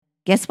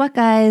Guess what,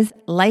 guys?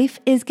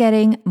 Life is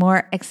getting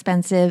more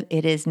expensive.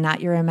 It is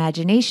not your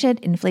imagination.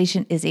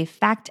 Inflation is a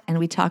fact, and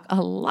we talk a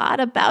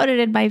lot about it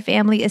in my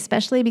family,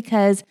 especially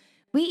because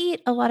we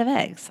eat a lot of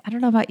eggs. I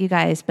don't know about you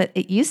guys, but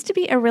it used to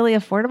be a really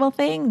affordable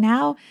thing.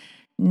 Now,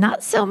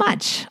 not so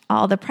much.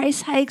 All the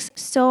price hikes,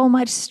 so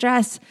much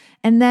stress.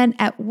 And then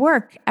at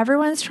work,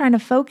 everyone's trying to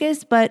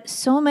focus, but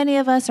so many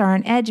of us are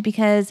on edge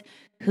because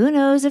who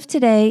knows if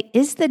today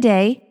is the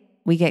day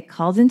we get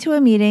called into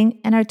a meeting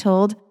and are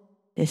told,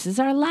 this is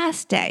our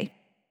last day.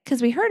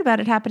 Because we heard about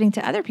it happening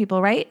to other people,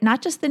 right?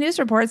 Not just the news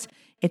reports.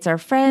 It's our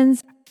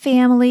friends,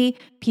 family,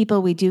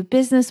 people we do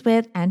business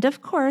with, and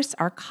of course,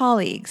 our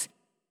colleagues.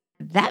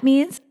 That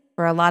means,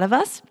 for a lot of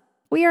us,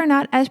 we are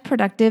not as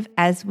productive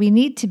as we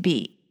need to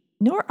be,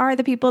 nor are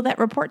the people that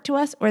report to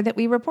us or that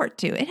we report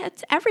to. It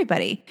hits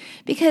everybody,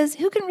 because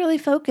who can really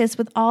focus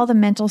with all the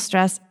mental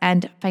stress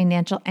and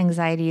financial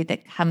anxiety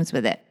that comes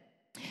with it?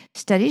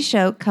 Studies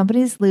show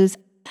companies lose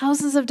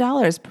thousands of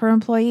dollars per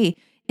employee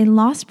in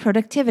lost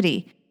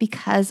productivity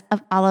because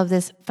of all of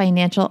this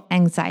financial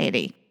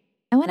anxiety.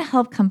 I want to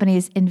help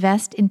companies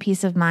invest in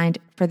peace of mind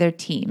for their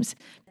teams.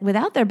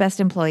 Without their best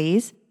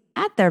employees,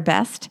 at their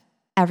best,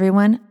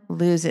 everyone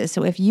loses.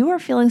 So if you are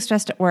feeling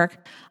stressed at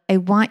work, I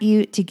want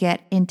you to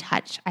get in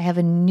touch. I have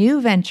a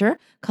new venture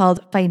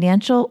called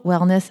Financial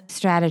Wellness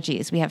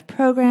Strategies. We have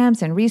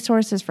programs and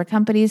resources for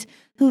companies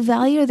who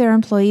value their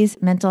employees'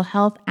 mental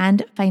health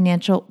and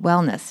financial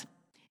wellness.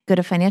 Go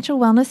to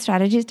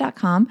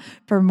financialwellnessstrategies.com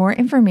for more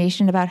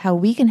information about how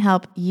we can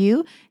help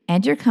you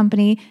and your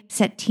company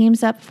set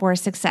teams up for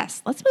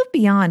success. Let's move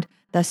beyond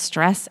the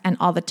stress and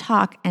all the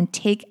talk and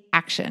take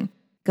action.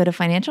 Go to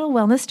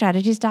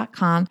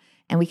financialwellnessstrategies.com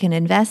and we can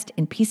invest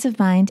in peace of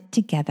mind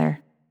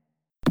together.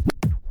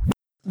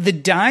 The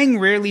dying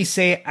rarely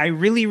say, I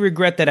really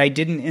regret that I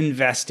didn't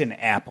invest in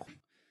Apple.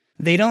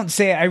 They don't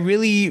say, I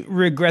really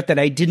regret that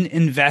I didn't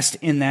invest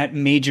in that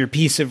major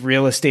piece of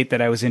real estate that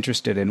I was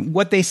interested in.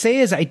 What they say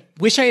is, I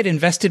wish I had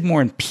invested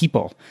more in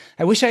people.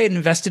 I wish I had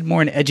invested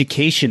more in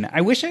education.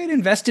 I wish I had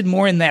invested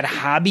more in that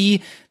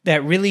hobby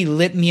that really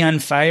lit me on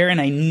fire and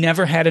I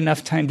never had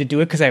enough time to do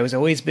it because I was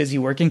always busy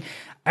working.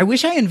 I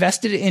wish I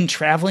invested in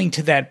traveling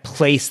to that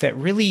place that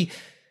really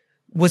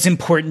was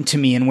important to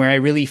me and where I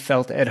really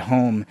felt at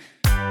home.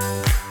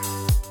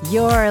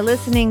 You're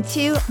listening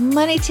to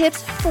Money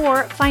Tips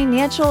for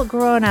Financial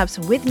Grownups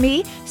with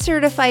me,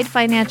 certified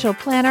financial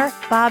planner,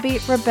 Bobbi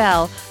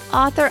Rebell,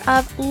 author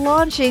of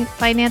Launching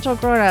Financial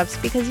Grownups.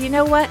 Because you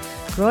know what?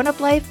 Grown-up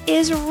life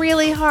is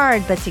really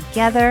hard, but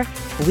together,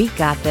 we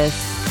got this.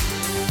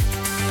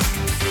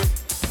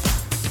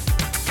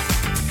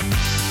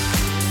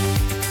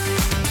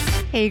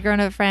 Hey,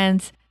 grown-up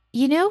friends.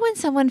 You know when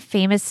someone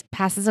famous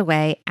passes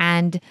away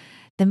and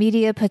the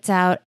media puts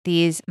out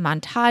these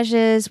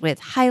montages with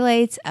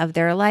highlights of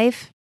their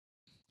life?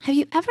 Have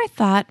you ever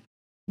thought,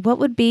 what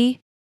would be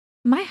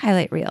my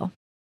highlight reel?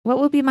 What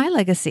would be my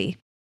legacy?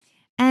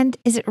 And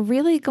is it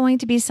really going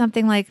to be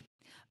something like,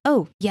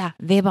 oh, yeah,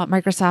 they bought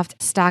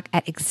Microsoft stock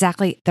at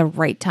exactly the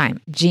right time.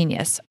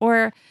 Genius.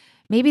 Or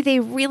maybe they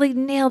really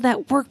nailed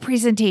that work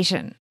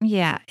presentation.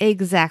 Yeah,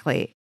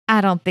 exactly. I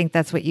don't think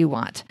that's what you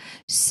want.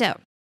 So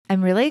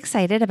I'm really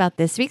excited about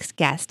this week's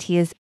guest. He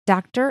is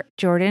Dr.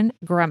 Jordan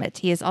Grumet.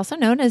 He is also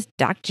known as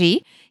Doc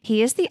G.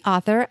 He is the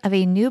author of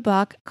a new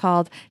book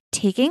called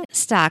Taking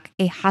Stock,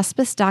 a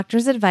Hospice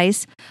Doctor's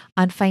Advice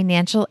on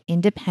Financial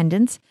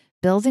Independence,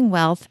 Building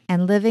Wealth,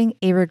 and Living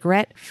a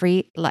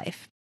Regret-Free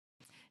Life.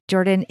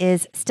 Jordan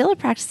is still a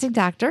practicing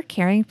doctor,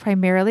 caring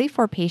primarily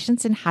for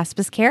patients in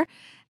hospice care.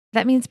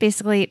 That means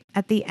basically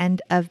at the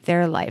end of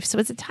their life. So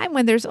it's a time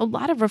when there's a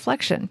lot of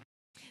reflection.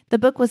 The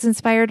book was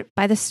inspired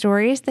by the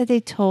stories that they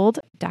told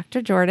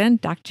Dr. Jordan,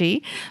 Doc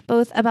G,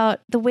 both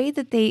about the way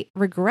that they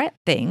regret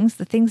things,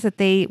 the things that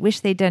they wish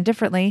they'd done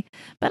differently,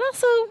 but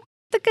also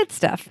the good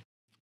stuff.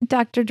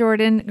 Dr.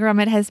 Jordan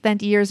Grumet has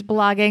spent years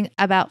blogging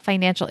about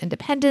financial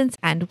independence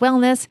and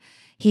wellness.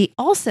 He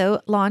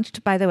also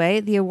launched, by the way,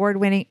 the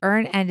award-winning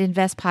Earn and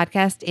Invest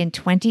podcast in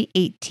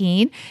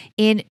 2018.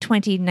 In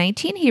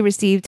 2019, he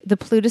received the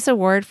Plutus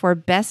Award for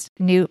Best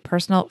New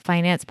Personal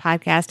Finance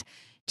Podcast.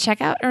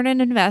 Check out Earn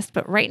and Invest,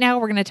 but right now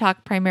we're going to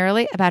talk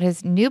primarily about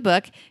his new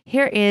book.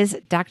 Here is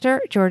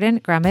Dr. Jordan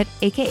Grumet,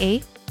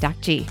 aka Doc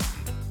G.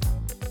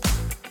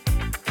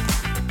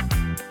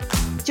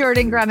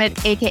 Jordan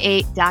Grumet,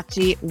 aka Doc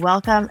G,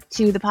 welcome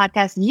to the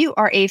podcast. You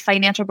are a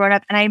financial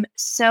grown-up, and I'm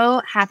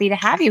so happy to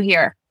have you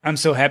here. I'm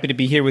so happy to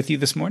be here with you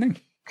this morning.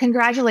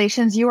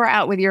 Congratulations. You are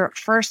out with your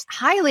first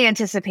highly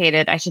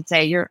anticipated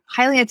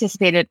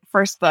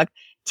first book,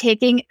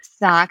 Taking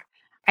Stock.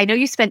 I know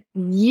you spent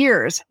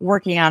years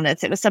working on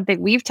this. It was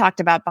something we've talked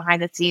about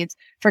behind the scenes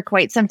for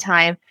quite some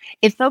time.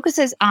 It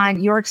focuses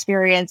on your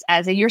experience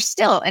you're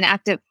still an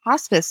active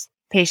hospice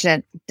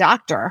patient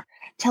doctor.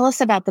 Tell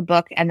us about the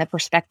book and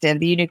the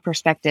unique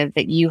perspective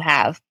that you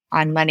have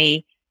on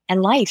money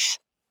and life.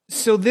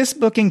 So this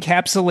book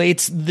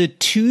encapsulates the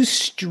two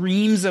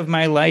streams of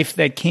my life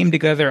that came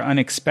together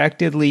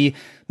unexpectedly.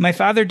 My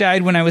father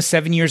died when I was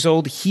 7 years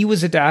old. He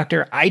was a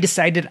doctor. I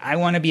decided I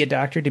want to be a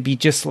doctor to be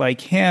just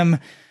like him.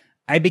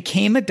 I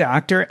became a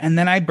doctor and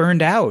then I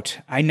burned out.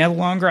 I no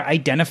longer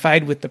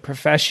identified with the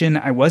profession.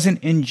 I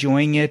wasn't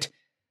enjoying it.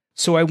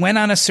 So I went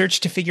on a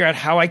search to figure out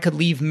how I could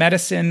leave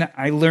medicine.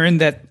 I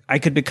learned that I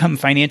could become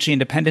financially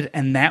independent,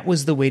 and that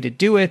was the way to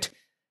do it.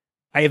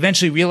 I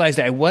eventually realized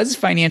I was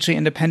financially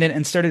independent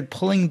and started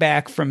pulling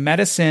back from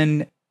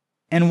medicine.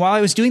 And while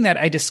I was doing that,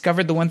 I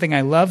discovered the one thing I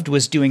loved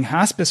was doing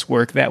hospice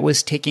work that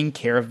was taking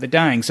care of the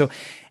dying. So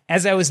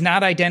as I was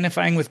not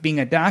identifying with being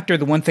a doctor,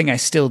 the one thing I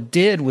still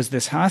did was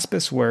this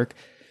hospice work.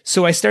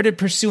 So I started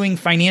pursuing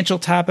financial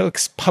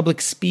topics,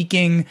 public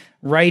speaking,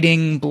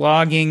 writing,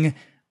 blogging.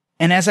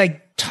 And as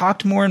I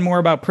talked more and more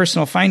about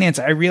personal finance,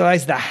 I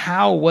realized the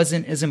how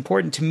wasn't as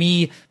important to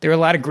me. There are a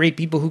lot of great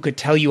people who could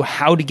tell you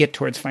how to get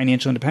towards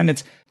financial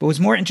independence. But what was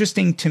more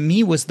interesting to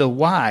me was the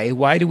why.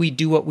 Why do we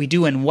do what we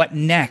do? And what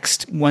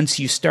next once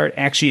you start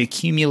actually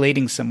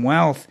accumulating some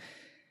wealth?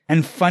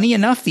 And funny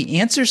enough, the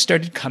answers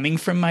started coming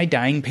from my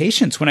dying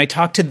patients. When I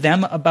talked to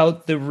them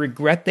about the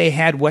regret they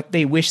had, what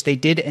they wish they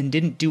did and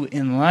didn't do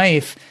in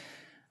life,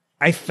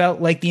 I felt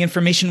like the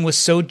information was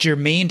so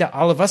germane to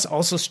all of us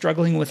also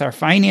struggling with our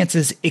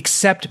finances,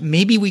 except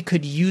maybe we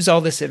could use all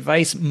this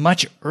advice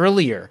much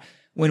earlier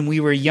when we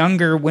were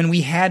younger, when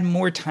we had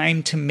more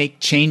time to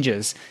make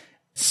changes.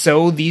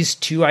 So these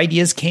two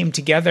ideas came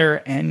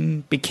together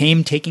and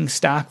became Taking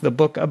Stock, the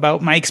book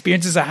about my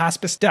experience as a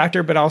hospice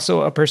doctor, but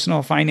also a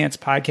personal finance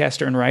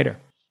podcaster and writer.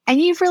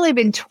 And you've really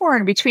been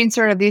torn between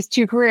sort of these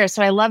two careers.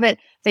 So I love it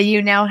that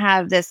you now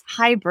have this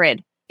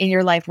hybrid in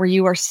your life where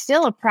you are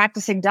still a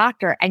practicing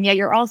doctor, and yet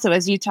you're also,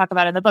 as you talk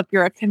about in the book,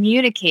 you're a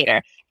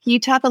communicator. Can you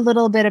talk a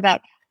little bit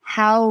about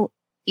how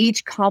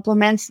each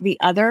complements the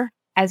other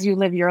as you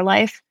live your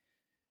life?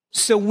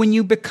 So when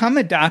you become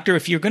a doctor,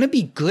 if you're going to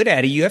be good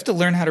at it, you have to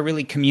learn how to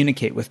really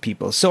communicate with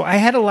people. So I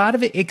had a lot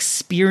of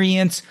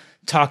experience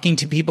talking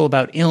to people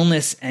about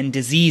illness and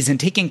disease and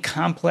taking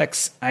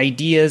complex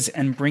ideas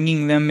and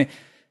bringing them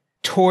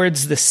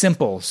towards the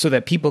simple so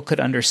that people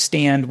could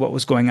understand what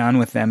was going on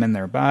with them in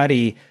their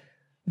body.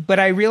 But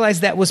I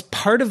realized that was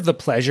part of the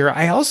pleasure.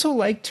 I also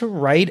like to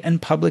write and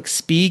public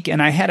speak,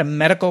 and I had a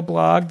medical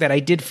blog that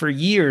I did for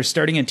years,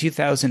 starting in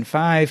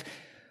 2005.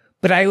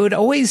 But I would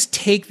always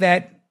take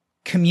that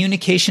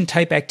communication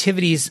type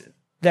activities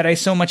that I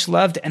so much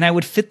loved, and I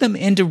would fit them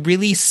into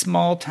really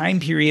small time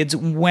periods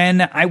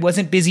when I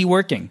wasn't busy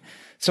working.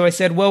 So I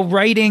said, well,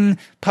 writing,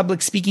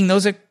 public speaking,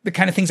 those are the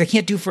kind of things I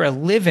can't do for a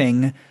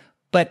living.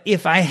 But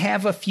if I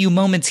have a few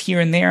moments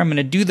here and there, I'm going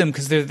to do them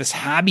because they're this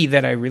hobby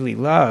that I really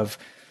love.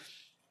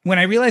 When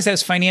I realized I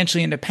was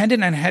financially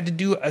independent and I had to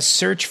do a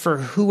search for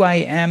who I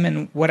am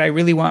and what I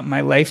really want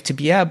my life to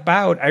be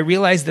about, I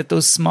realized that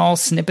those small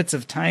snippets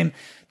of time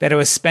that I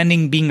was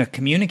spending being a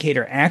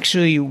communicator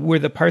actually were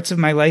the parts of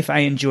my life I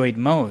enjoyed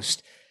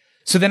most.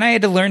 So then I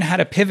had to learn how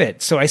to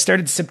pivot. So I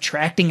started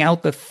subtracting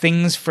out the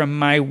things from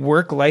my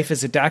work life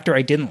as a doctor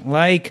I didn't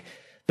like,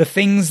 the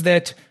things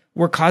that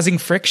were causing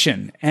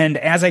friction. And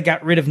as I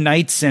got rid of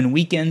nights and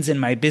weekends in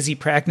my busy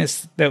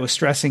practice that was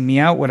stressing me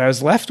out, what I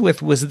was left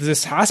with was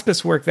this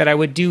hospice work that I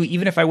would do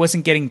even if I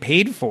wasn't getting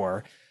paid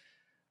for.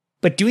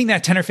 But doing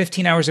that 10 or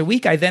 15 hours a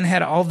week, I then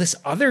had all this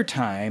other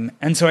time.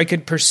 And so I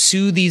could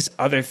pursue these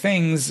other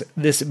things,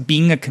 this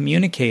being a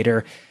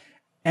communicator.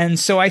 And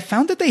so I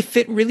found that they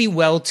fit really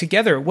well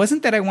together. It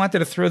wasn't that I wanted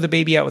to throw the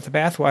baby out with the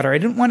bathwater. I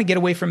didn't want to get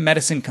away from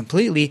medicine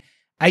completely.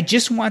 I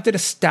just wanted to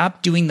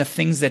stop doing the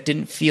things that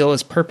didn't feel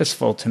as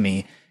purposeful to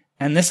me.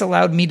 And this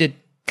allowed me to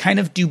kind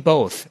of do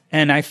both.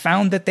 And I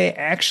found that they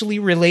actually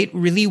relate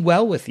really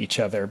well with each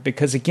other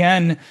because,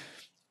 again,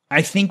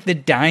 I think the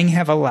dying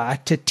have a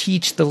lot to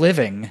teach the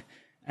living.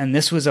 And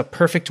this was a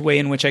perfect way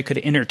in which I could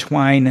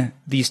intertwine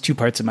these two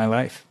parts of my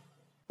life.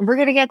 We're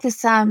going to get to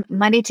some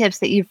money tips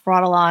that you've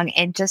brought along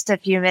in just a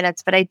few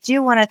minutes, but I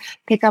do want to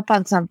pick up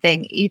on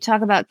something. You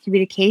talk about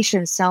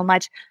communication so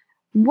much.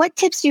 What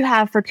tips do you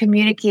have for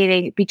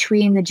communicating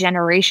between the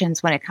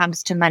generations when it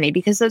comes to money?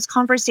 Because those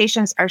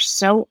conversations are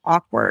so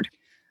awkward.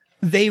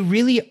 They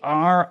really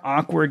are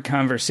awkward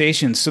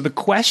conversations. So the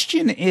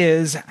question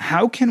is,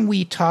 how can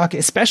we talk,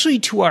 especially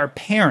to our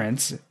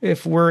parents,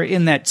 if we're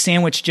in that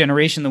sandwich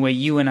generation the way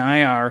you and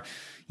I are,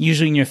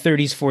 usually in your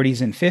 30s, 40s,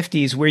 and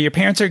 50s, where your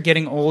parents are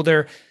getting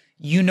older,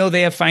 you know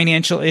they have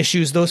financial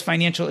issues. Those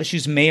financial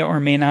issues may or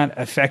may not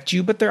affect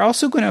you, but they're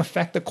also going to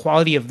affect the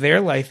quality of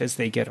their life as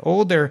they get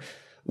older.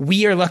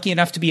 We are lucky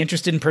enough to be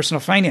interested in personal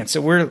finance.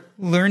 So we're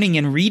learning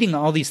and reading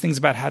all these things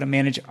about how to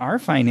manage our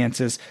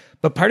finances.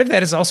 But part of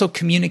that is also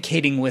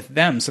communicating with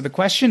them. So the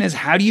question is,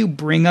 how do you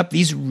bring up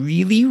these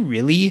really,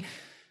 really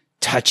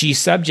touchy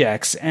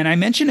subjects? And I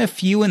mentioned a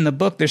few in the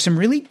book. There's some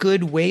really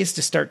good ways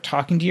to start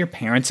talking to your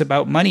parents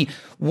about money.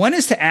 One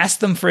is to ask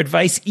them for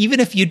advice,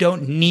 even if you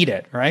don't need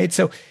it, right?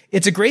 So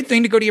it's a great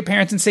thing to go to your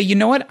parents and say, you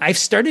know what? I've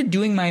started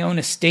doing my own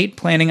estate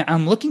planning.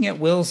 I'm looking at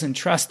wills and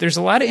trusts. There's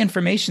a lot of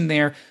information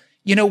there.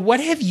 You know, what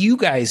have you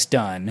guys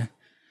done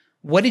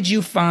What did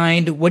you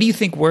find? What do you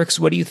think works?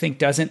 What do you think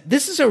doesn't?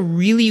 This is a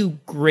really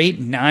great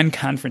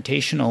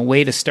non-confrontational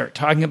way to start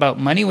talking about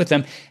money with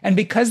them. And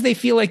because they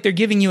feel like they're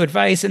giving you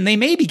advice, and they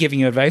may be giving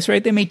you advice,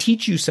 right? They may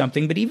teach you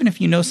something, but even if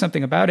you know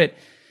something about it,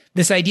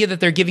 this idea that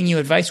they're giving you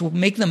advice will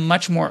make them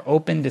much more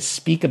open to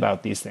speak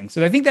about these things.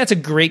 So I think that's a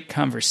great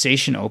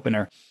conversation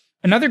opener.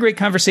 Another great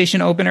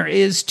conversation opener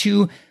is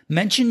to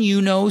mention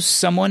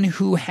someone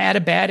who had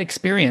a bad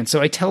experience.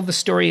 So I tell the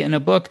story in a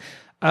book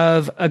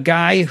of a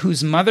guy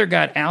whose mother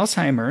got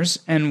Alzheimer's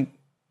and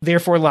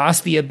therefore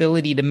lost the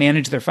ability to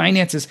manage their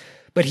finances.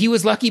 But he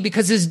was lucky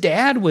because his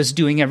dad was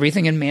doing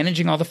everything and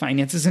managing all the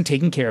finances and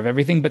taking care of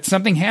everything. But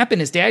something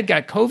happened. His dad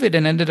got COVID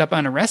and ended up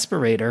on a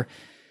respirator.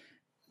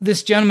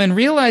 This gentleman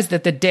realized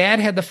that the dad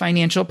had the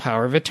financial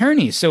power of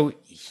attorney. So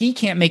he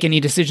can't make any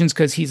decisions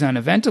because he's on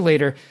a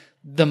ventilator.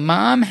 The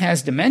mom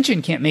has dementia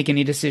and can't make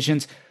any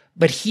decisions,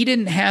 but he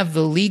didn't have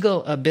the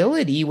legal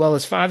ability while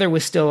his father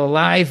was still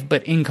alive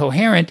but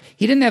incoherent.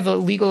 He didn't have the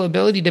legal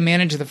ability to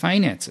manage the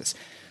finances.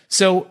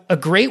 So a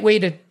great way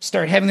to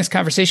start having this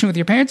conversation with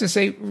your parents is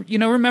say,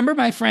 remember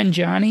my friend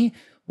Johnny?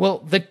 Well,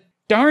 the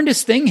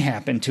darndest thing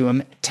happened to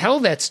him. Tell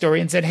that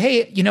story and said,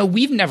 hey,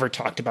 we've never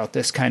talked about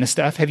this kind of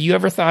stuff. Have you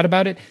ever thought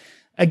about it?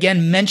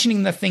 Again,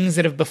 mentioning the things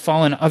that have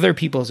befallen other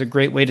people is a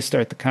great way to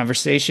start the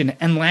conversation.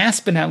 And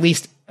last but not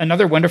least,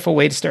 another wonderful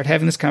way to start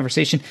having this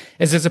conversation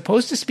is, as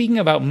opposed to speaking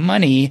about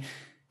money,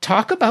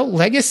 talk about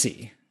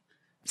legacy.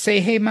 Say,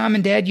 hey, mom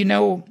and dad,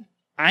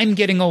 I'm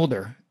getting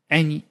older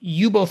and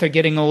you both are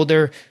getting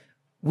older.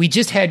 We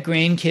just had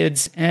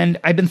grandkids and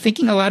I've been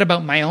thinking a lot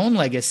about my own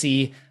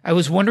legacy. I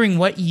was wondering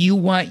what you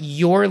want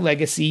your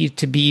legacy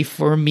to be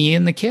for me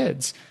and the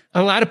kids.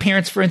 A lot of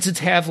parents, for instance,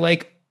 have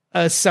like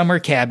a summer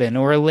cabin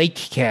or a lake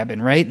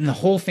cabin, right? And the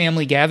whole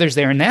family gathers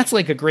there. And that's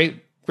like a great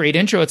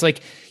intro. It's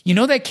like,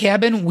 that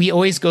cabin we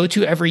always go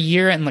to every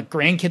year and the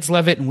grandkids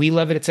love it and we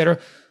love it, et cetera.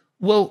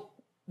 Well,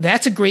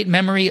 that's a great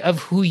memory of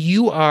who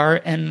you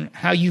are and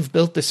how you've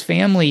built this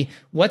family.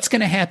 What's going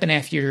to happen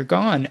after you're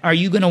gone? Are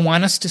you going to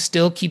want us to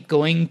still keep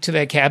going to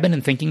that cabin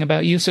and thinking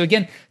about you? So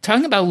again,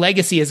 talking about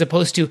legacy as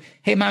opposed to,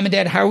 hey, mom and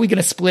dad, how are we going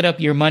to split up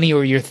your money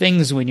or your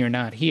things when you're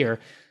not here?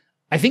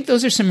 I think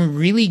those are some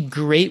really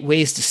great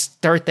ways to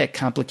start that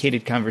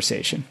complicated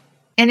conversation.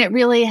 And it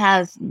really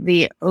has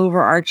the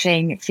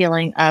overarching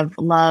feeling of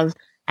love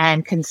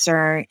and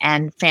concern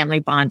and family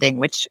bonding,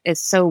 which is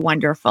so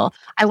wonderful.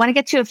 I want to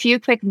get to a few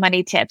quick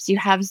money tips. You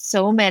have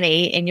so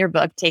many in your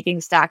book,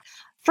 Taking Stock.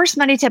 First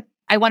money tip,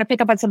 I want to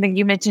pick up on something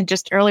you mentioned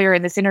just earlier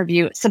in this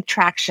interview,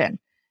 subtraction.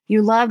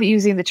 You love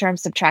using the term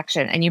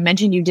subtraction, and you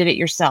mentioned you did it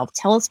yourself.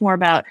 Tell us more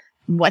about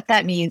what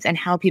that means and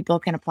how people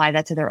can apply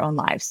that to their own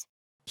lives.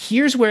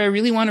 Here's where I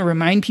really want to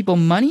remind people,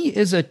 money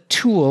is a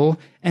tool,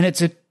 and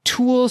it's a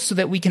tool so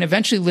that we can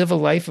eventually live a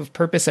life of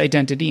purpose,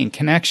 identity, and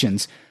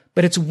connections.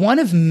 But it's one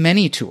of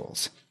many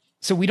tools.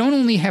 So we don't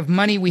only have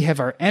money, we have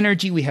our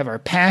energy, we have our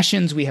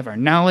passions, we have our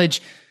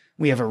knowledge,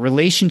 we have our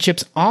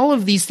relationships. All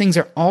of these things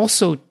are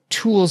also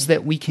tools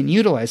that we can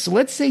utilize. So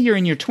let's say you're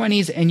in your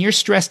 20s and you're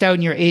stressed out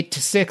in your 8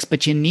 to 6,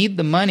 but you need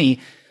the money.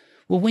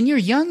 Well, when you're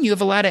young, you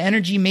have a lot of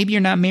energy. Maybe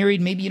you're not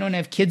married. Maybe you don't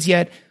have kids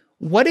yet.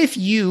 What if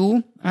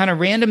you, on a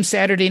random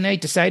Saturday night,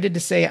 decided to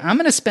say, I'm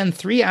going to spend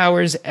 3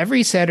 hours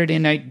every Saturday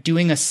night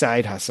doing a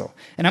side hustle.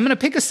 And I'm going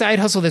to pick a side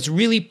hustle that's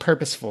really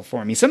purposeful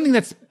for me, something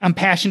that's I'm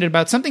passionate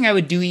about, something I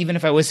would do even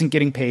if I wasn't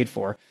getting paid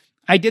for.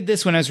 I did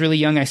this when I was really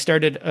young. I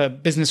started a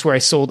business where I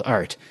sold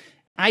art.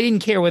 I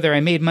didn't care whether I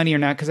made money or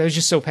not because I was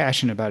just so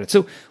passionate about it.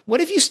 So what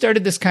if you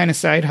started this kind of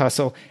side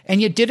hustle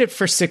and you did it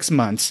for 6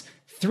 months,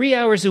 3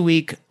 hours a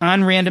week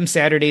on random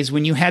Saturdays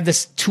when you had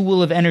this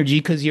tool of energy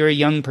because you're a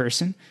young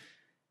person?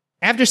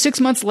 After 6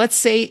 months, let's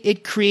say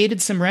it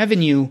created some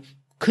revenue.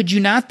 Could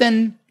you not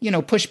then,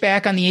 push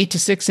back on the 8 to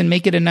 6 and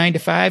make it a 9 to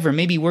 5 or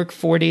maybe work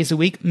 4 days a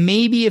week?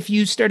 Maybe if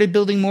you started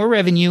building more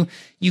revenue,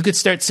 you could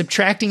start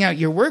subtracting out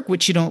your work,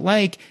 which you don't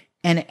like,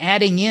 and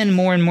adding in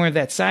more and more of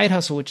that side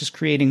hustle, which is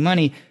creating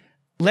money.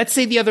 Let's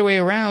say the other way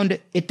around,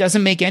 it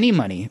doesn't make any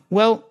money.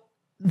 Well,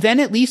 then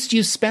at least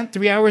you spent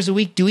 3 hours a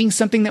week doing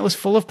something that was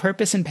full of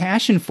purpose and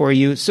passion for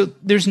you. So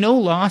there's no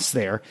loss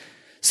there.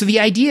 So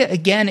the idea,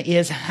 again,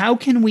 is how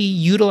can we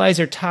utilize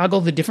or toggle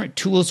the different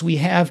tools we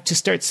have to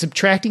start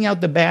subtracting out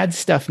the bad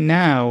stuff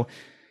now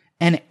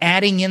and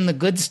adding in the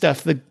good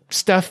stuff, the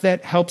stuff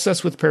that helps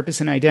us with purpose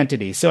and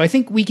identity. So I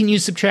think we can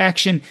use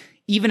subtraction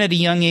even at a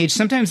young age.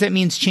 Sometimes that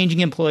means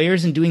changing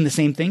employers and doing the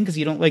same thing because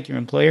you don't like your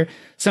employer.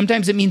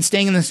 Sometimes it means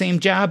staying in the same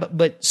job,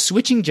 but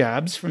switching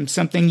jobs from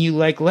something you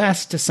like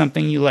less to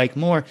something you like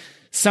more.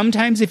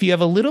 Sometimes if you have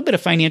a little bit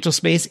of financial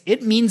space,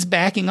 it means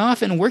backing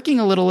off and working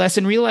a little less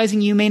and realizing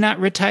you may not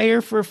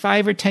retire for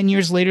 5 or 10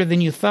 years later than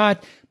you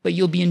thought, but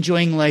you'll be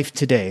enjoying life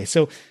today.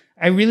 So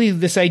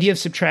this idea of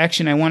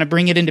subtraction, I want to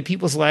bring it into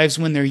people's lives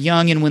when they're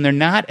young and when they're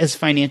not as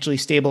financially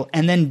stable,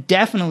 and then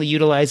definitely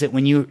utilize it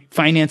when your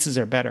finances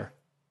are better.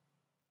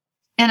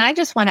 And I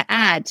just want to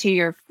add to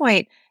your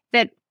point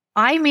that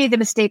I made the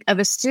mistake of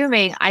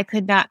assuming I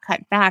could not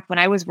cut back when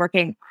I was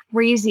working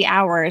crazy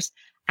hours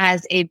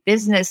as a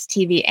business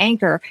TV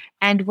anchor.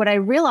 And what I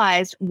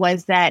realized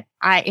was that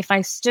if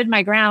I stood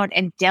my ground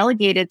and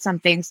delegated some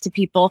things to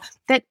people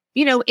that,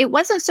 it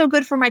wasn't so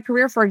good for my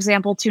career, for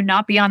example, to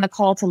not be on the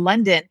call to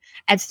London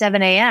at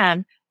 7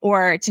 a.m.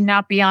 or to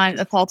not be on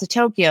the call to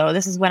Tokyo.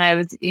 This is when I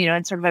was,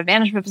 in sort of a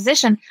management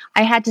position.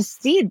 I had to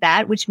cede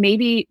that, which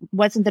maybe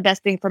wasn't the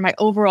best thing for my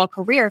overall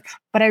career.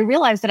 But I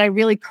realized that I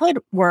really could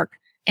work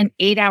an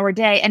 8-hour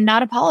day and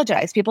not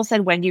apologize. People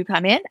said, when do you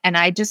come in? And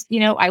I just,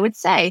 I would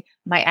say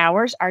my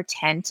hours are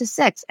 10 to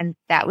 6. And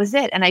that was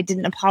it. And I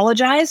didn't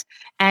apologize.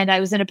 And I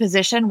was in a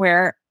position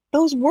where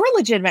those were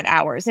legitimate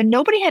hours and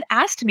nobody had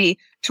asked me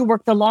to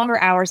work the longer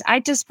hours. I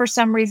just, for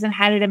some reason,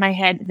 had it in my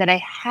head that I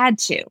had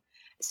to.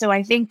 So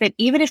I think that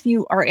even if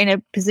you are in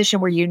a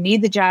position where you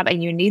need the job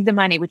and you need the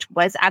money, which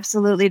was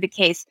absolutely the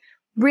case,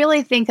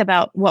 really think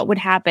about what would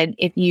happen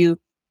if you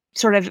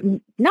sort of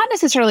not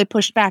necessarily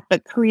pushed back,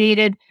 but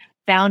created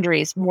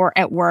boundaries more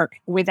at work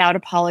without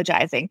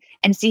apologizing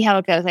and see how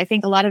it goes. I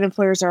think a lot of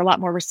employers are a lot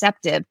more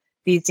receptive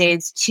these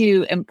days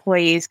to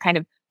employees kind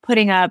of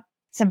putting up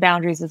some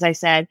boundaries, as I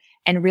said,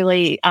 and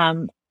really,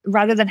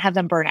 rather than have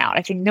them burn out.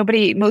 I think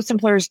most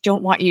employers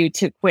don't want you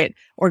to quit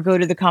or go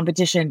to the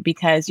competition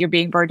because you're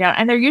being burned out.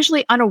 And they're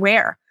usually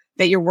unaware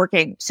that you're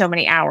working so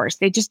many hours.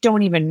 They just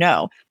don't even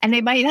know. And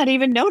they might not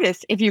even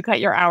notice if you cut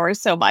your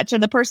hours so much.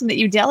 And the person that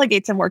you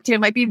delegate some work to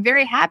might be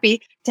very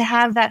happy to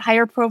have that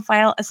higher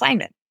profile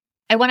assignment.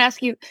 I want to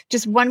ask you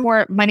just one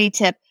more money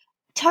tip.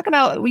 Talk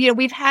about,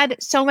 we've had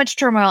so much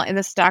turmoil in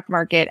the stock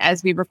market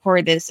as we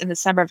record this in the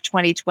summer of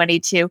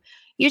 2022.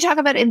 You talk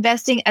about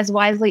investing as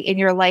wisely in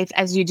your life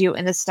as you do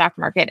in the stock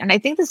market. And I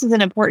think this is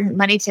an important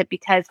money tip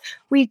because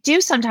we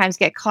do sometimes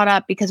get caught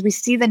up because we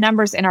see the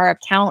numbers in our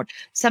account.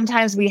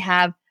 Sometimes we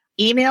have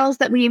emails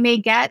that we may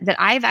get that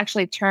I've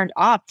actually turned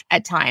off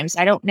at times.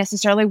 I don't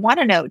necessarily want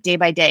to know day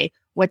by day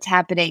what's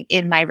happening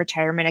in my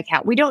retirement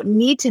account. We don't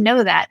need to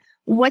know that.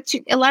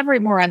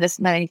 Elaborate more on this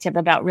money tip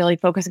about really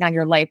focusing on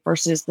your life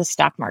versus the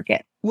stock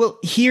market. Well,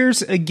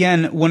 here's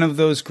again one of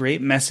those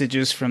great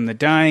messages from the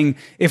dying.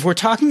 If we're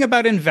talking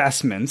about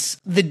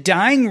investments, the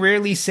dying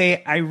rarely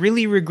say, I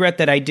really regret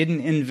that I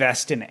didn't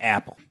invest in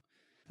Apple.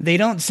 They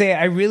don't say,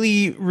 I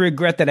really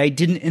regret that I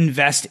didn't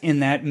invest in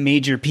that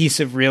major piece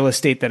of real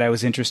estate that I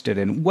was interested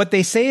in. What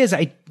they say is,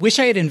 I wish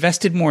I had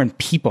invested more in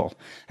people.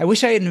 I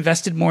wish I had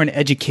invested more in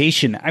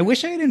education. I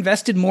wish I had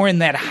invested more in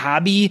that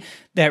hobby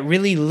that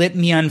really lit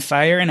me on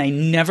fire and I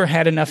never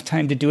had enough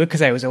time to do it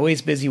because I was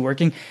always busy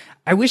working.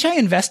 I wish I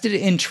invested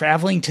in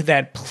traveling to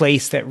that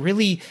place that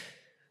really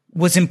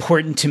was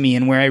important to me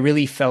and where I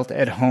really felt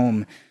at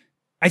home.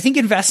 I think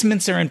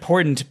investments are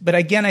important, but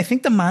again, I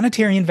think the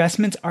monetary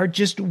investments are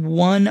just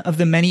one of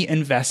the many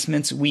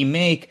investments we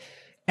make.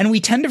 And we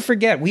tend to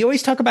forget, we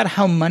always talk about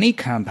how money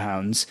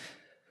compounds,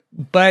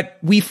 but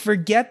we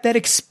forget that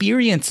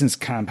experiences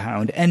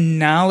compound and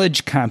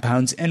knowledge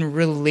compounds and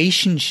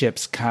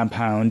relationships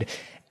compound.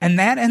 And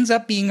that ends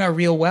up being our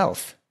real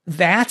wealth.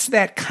 That's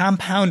that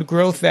compound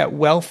growth, that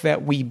wealth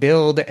that we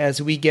build as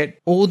we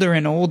get older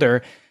and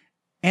older.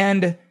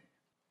 And,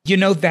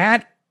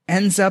 that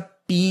ends up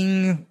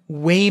being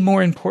way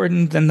more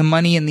important than the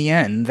money in the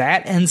end.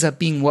 That ends up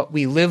being what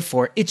we live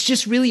for. It's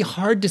just really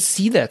hard to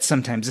see that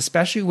sometimes,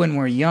 especially when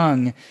we're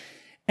young.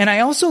 And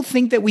I also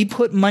think that we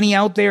put money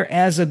out there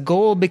as a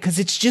goal because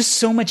it's just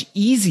so much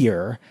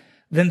easier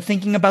than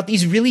thinking about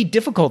these really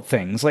difficult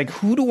things. Like,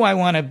 who do I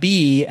want to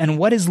be and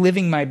what is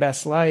living my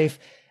best life?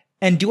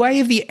 And do I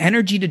have the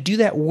energy to do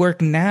that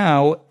work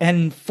now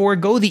and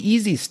forego the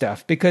easy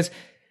stuff? Because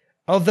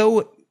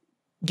although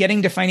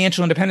getting to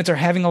financial independence or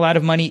having a lot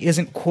of money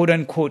isn't quote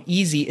unquote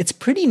easy, it's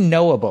pretty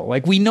knowable.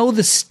 Like, we know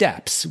the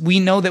steps. We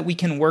know that we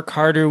can work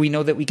harder. We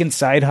know that we can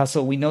side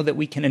hustle. We know that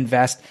we can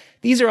invest.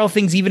 These are all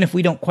things, even if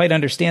we don't quite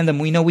understand them,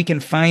 we know we can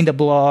find a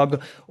blog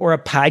or a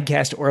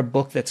podcast or a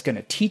book that's going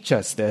to teach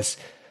us this.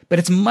 But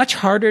it's much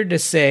harder to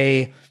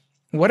say,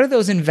 what are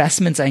those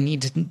investments I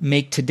need to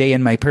make today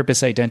in my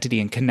purpose,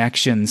 identity, and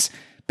connections?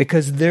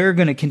 Because they're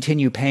going to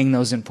continue paying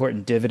those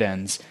important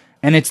dividends.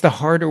 And it's the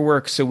harder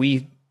work. So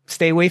we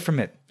stay away from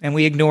it and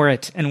we ignore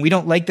it. And we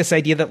don't like this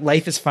idea that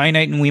life is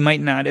finite and we might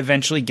not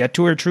eventually get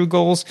to our true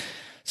goals.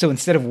 So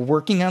instead of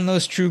working on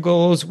those true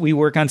goals, we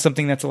work on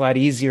something that's a lot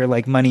easier,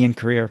 like money and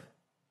career.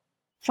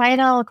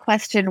 Final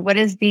question. What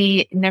is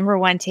the number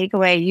one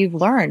takeaway you've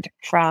learned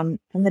from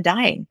the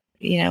dying?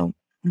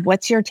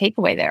 What's your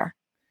takeaway there?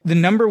 The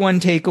number one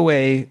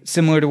takeaway,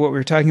 similar to what we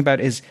were talking about,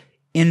 is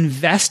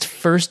invest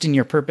first in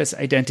your purpose,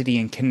 identity,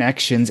 and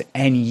connections,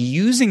 and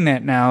using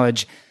that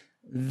knowledge,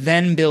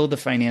 then build a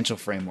financial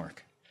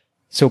framework.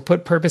 So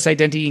put purpose,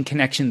 identity, and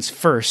connections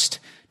first.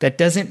 That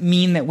doesn't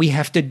mean that we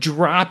have to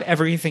drop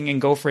everything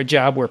and go for a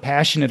job we're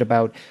passionate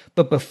about.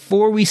 But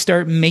before we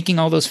start making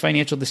all those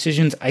financial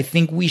decisions, I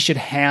think we should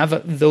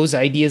have those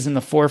ideas in the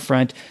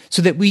forefront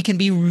so that we can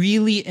be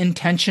really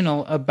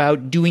intentional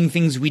about doing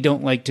things we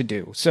don't like to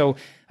do. So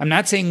I'm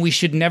not saying we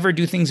should never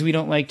do things we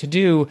don't like to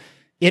do.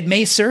 It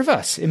may serve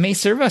us. It may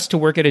serve us to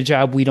work at a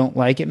job we don't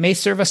like. It may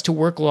serve us to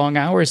work long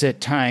hours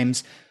at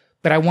times.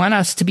 But I want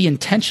us to be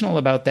intentional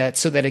about that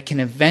so that it can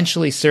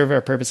eventually serve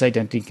our purpose,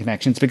 identity, and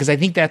connections, because I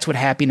think that's what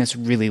happiness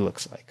really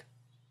looks like.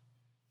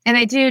 And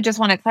I do just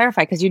want to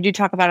clarify, because you do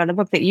talk about in the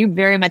book that you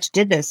very much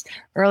did this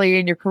earlier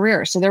in your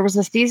career. So there was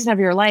a season of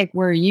your life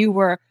where you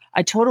were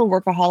a total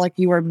workaholic.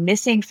 You were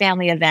missing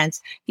family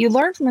events. You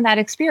learned from that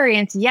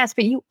experience, yes,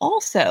 but you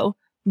also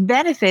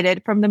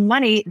benefited from the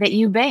money that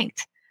you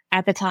banked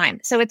at the time.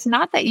 So it's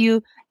not that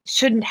you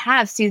shouldn't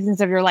have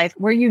seasons of your life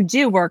where you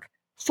do work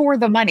for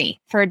the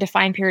money for a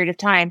defined period of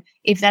time,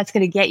 if that's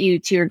going to get you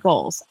to your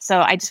goals.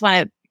 So I just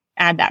want to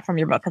add that from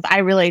your book, because I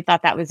really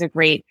thought that was a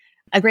great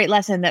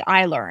lesson that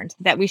I learned,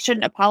 that we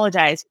shouldn't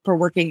apologize for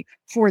working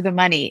for the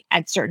money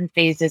at certain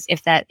phases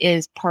if that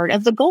is part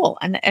of the goal.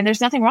 And there's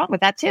nothing wrong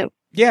with that too.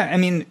 Yeah. I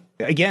mean,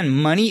 again,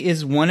 money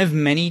is one of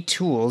many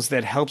tools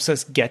that helps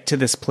us get to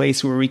this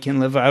place where we can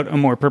live out a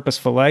more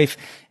purposeful life.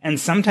 And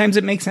sometimes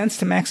it makes sense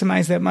to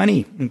maximize that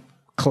money and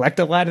collect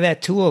a lot of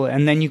that tool,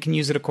 and then you can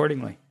use it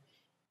accordingly.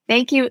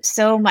 Thank you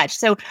so much.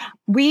 So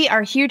we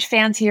are huge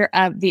fans here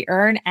of the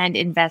Earn and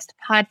Invest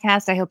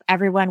podcast. I hope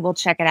everyone will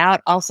check it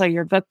out. Also,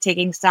 your book,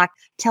 Taking Stock.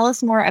 Tell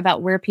us more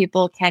about where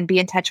people can be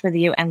in touch with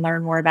you and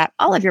learn more about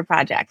all of your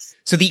projects.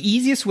 So the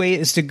easiest way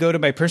is to go to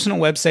my personal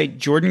website,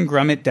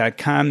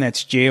 jordangrummett.com.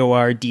 That's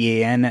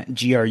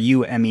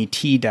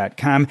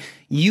JORDANGRUMET.com.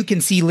 You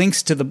can see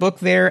links to the book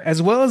there,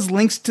 as well as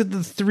links to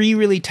the 3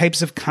 really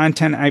types of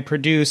content I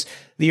produce.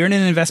 The Earn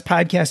and Invest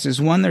podcast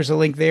is one. There's a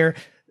link there.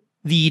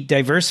 The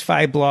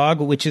Diversify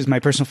blog, which is my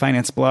personal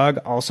finance blog,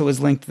 also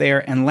is linked there.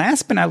 And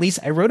last but not least,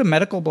 I wrote a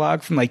medical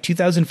blog from like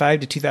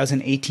 2005 to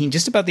 2018,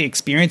 just about the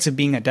experience of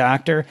being a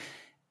doctor.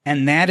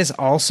 And that is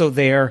also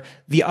there.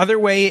 The other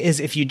way is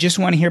if you just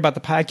want to hear about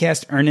the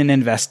podcast,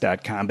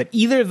 earnandinvest.com. But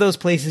either of those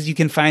places, you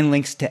can find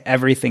links to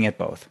everything at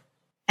both.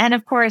 And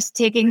of course,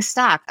 Taking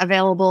Stock,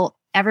 available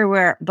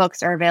everywhere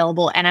books are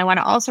available. And I want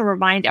to also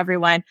remind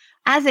everyone,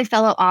 as a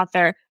fellow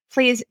author,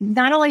 please,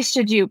 not only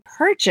should you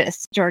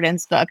purchase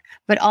Jordan's book,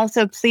 but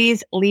also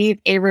please leave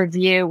a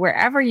review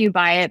wherever you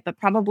buy it, but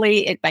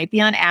probably it might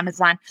be on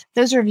Amazon.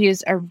 Those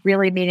reviews are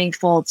really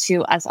meaningful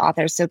to us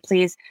authors. So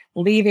please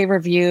leave a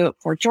review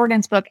for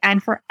Jordan's book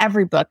and for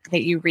every book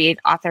that you read.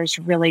 Authors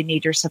really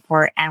need your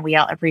support, and we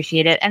all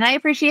appreciate it. And I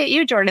appreciate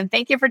you, Jordan.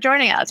 Thank you for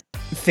joining us.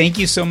 Thank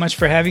you so much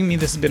for having me.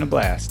 This has been a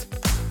blast.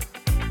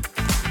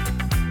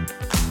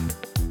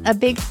 A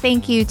big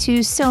thank you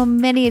to so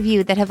many of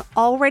you that have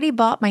already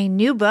bought my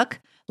new book,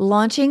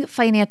 Launching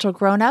Financial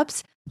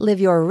Grown-Ups,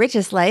 Live Your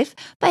Richest Life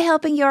by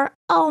helping your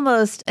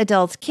almost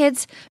adult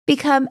kids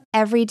become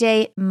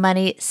everyday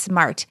money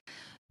smart.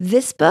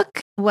 This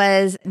book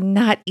was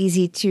not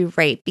easy to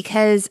write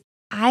because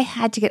I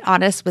had to get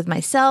honest with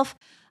myself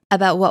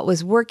about what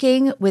was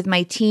working with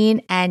my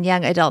teen and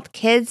young adult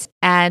kids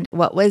and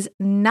what was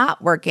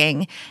not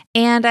working.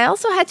 And I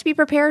also had to be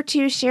prepared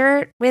to share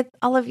it with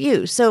all of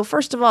you. So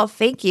first of all,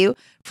 thank you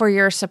for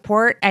your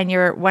support and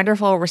your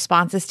wonderful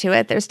responses to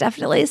it. There's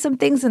definitely some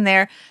things in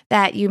there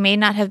that you may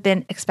not have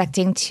been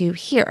expecting to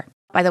hear.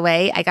 By the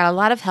way, I got a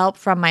lot of help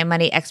from my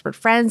money expert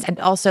friends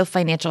and also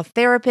financial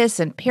therapists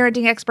and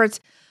parenting experts.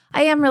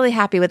 I am really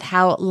happy with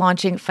how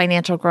Launching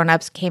Financial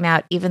Grown-Ups came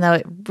out, even though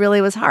it really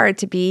was hard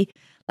to be,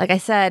 like I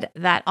said,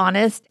 that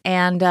honest.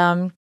 And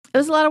it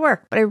was a lot of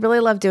work, but I really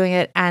love doing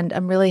it. And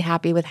I'm really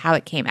happy with how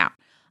it came out.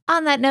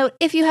 On that note,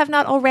 if you have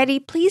not already,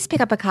 please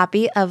pick up a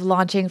copy of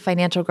Launching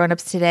Financial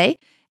Grown-Ups today.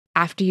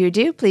 After you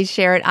do, please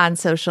share it on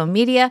social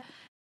media.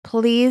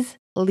 Please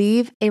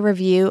leave a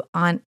review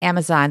on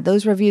Amazon.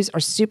 Those reviews are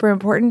super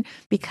important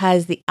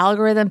because the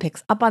algorithm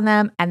picks up on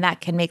them, and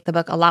that can make the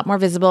book a lot more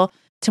visible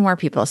to more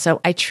people.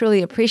 So I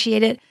truly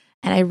appreciate it.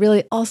 And I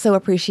really also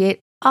appreciate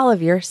all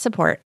of your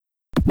support.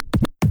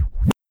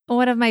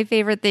 One of my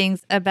favorite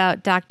things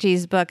about Doc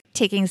G's book,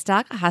 Taking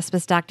Stock, a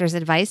hospice doctor's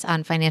advice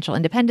on financial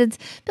independence,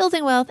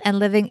 building wealth, and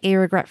living a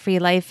regret-free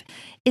life,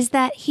 is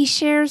that he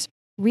shares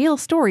real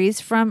stories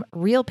from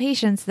real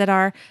patients that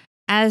are,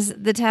 as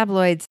the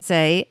tabloids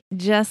say,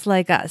 just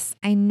like us.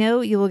 I know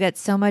you will get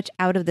so much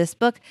out of this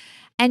book,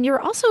 and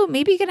you're also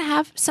maybe going to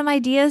have some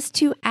ideas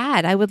to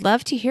add. I would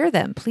love to hear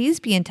them. Please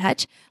be in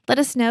touch. Let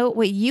us know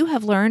what you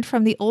have learned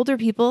from the older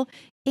people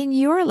in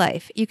your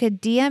life. You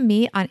could DM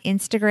me on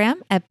Instagram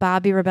at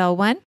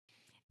BobbiRebel1.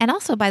 And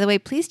also, by the way,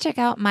 please check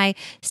out my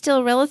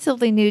still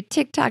relatively new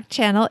TikTok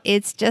channel.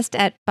 It's just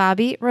at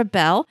Bobbi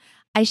Rebel.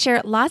 I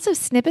share lots of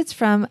snippets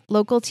from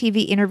local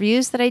TV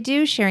interviews that I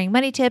do, sharing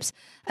money tips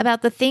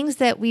about the things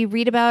that we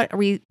read about or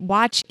we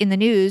watch in the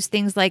news,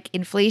 things like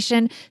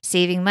inflation,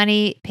 saving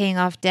money, paying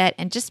off debt,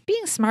 and just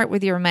being smart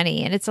with your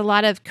money. And it's a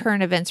lot of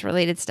current events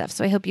related stuff.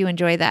 So I hope you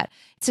enjoy that.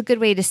 It's a good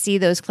way to see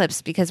those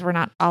clips because we're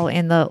not all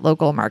in the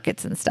local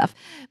markets and stuff.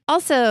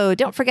 Also,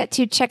 don't forget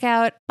to check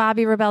out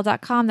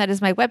BobbiRebel.com. That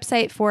is my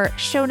website for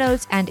show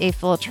notes and a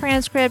full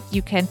transcript.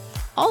 You can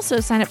also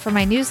sign up for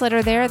my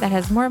newsletter there that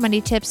has more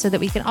money tips so that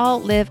we can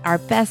all live our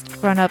best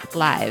grown-up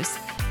lives.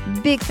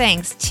 Big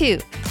thanks to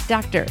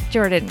Dr.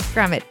 Jordan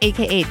Grummett,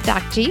 aka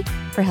Doc G,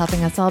 for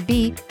helping us all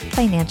be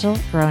financial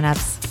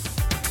grown-ups.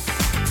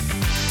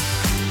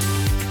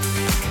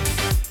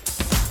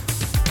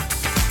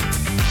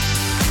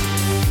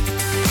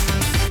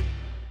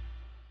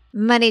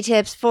 Money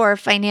Tips for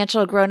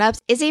Financial Grownups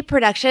is a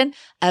production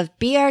of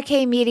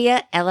BRK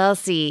Media,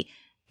 LLC.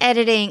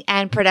 Editing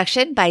and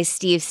production by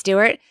Steve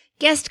Stewart.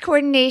 Guest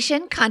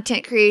coordination,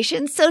 content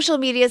creation, social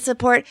media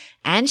support,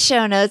 and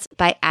show notes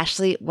by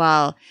Ashley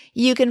Wall.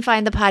 You can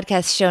find the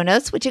podcast show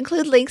notes, which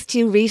include links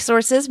to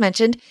resources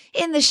mentioned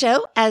in the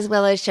show, as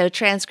well as show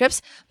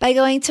transcripts, by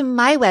going to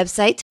my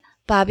website,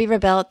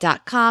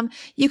 BobbiRebell.com.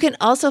 You can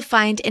also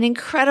find an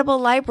incredible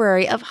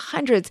library of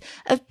hundreds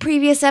of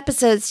previous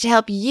episodes to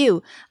help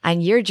you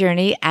on your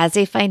journey as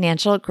a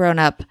financial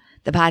grown-up.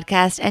 The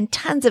podcast and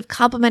tons of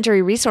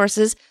complimentary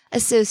resources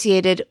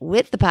associated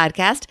with the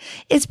podcast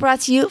is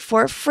brought to you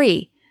for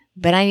free,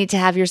 but I need to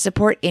have your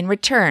support in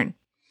return.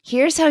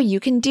 Here's how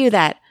you can do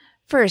that.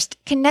 First,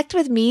 connect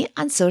with me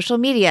on social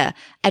media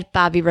at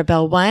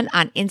BobbiRebell1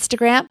 on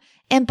Instagram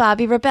and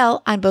Bobbi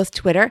Rebell on both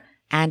Twitter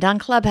and on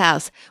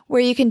Clubhouse,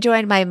 where you can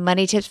join my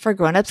Money Tips for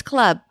Grownups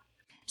Club.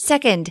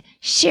 Second,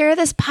 share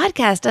this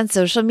podcast on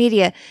social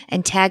media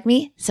and tag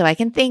me so I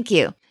can thank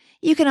you.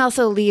 You can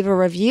also leave a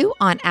review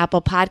on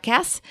Apple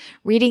Podcasts.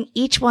 Reading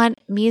each one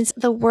means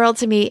the world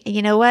to me. And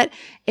you know what?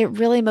 It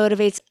really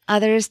motivates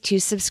others to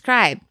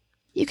subscribe.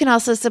 You can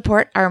also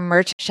support our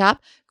merch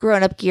shop,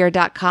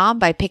 grownupgear.com,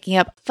 by picking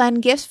up fun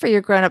gifts for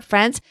your grown-up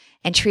friends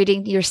and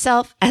treating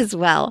yourself as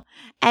well.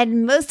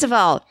 And most of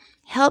all,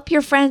 help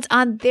your friends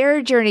on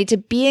their journey to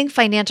being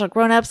financial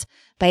grown-ups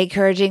by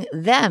encouraging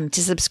them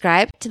to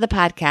subscribe to the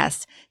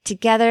podcast.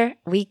 Together,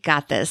 we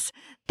got this.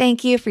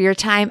 Thank you for your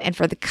time and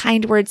for the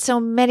kind words so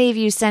many of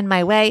you send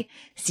my way.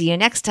 See you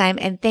next time,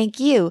 and thank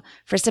you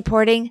for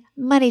supporting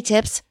Money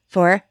Tips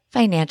for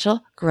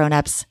Financial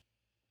Grownups.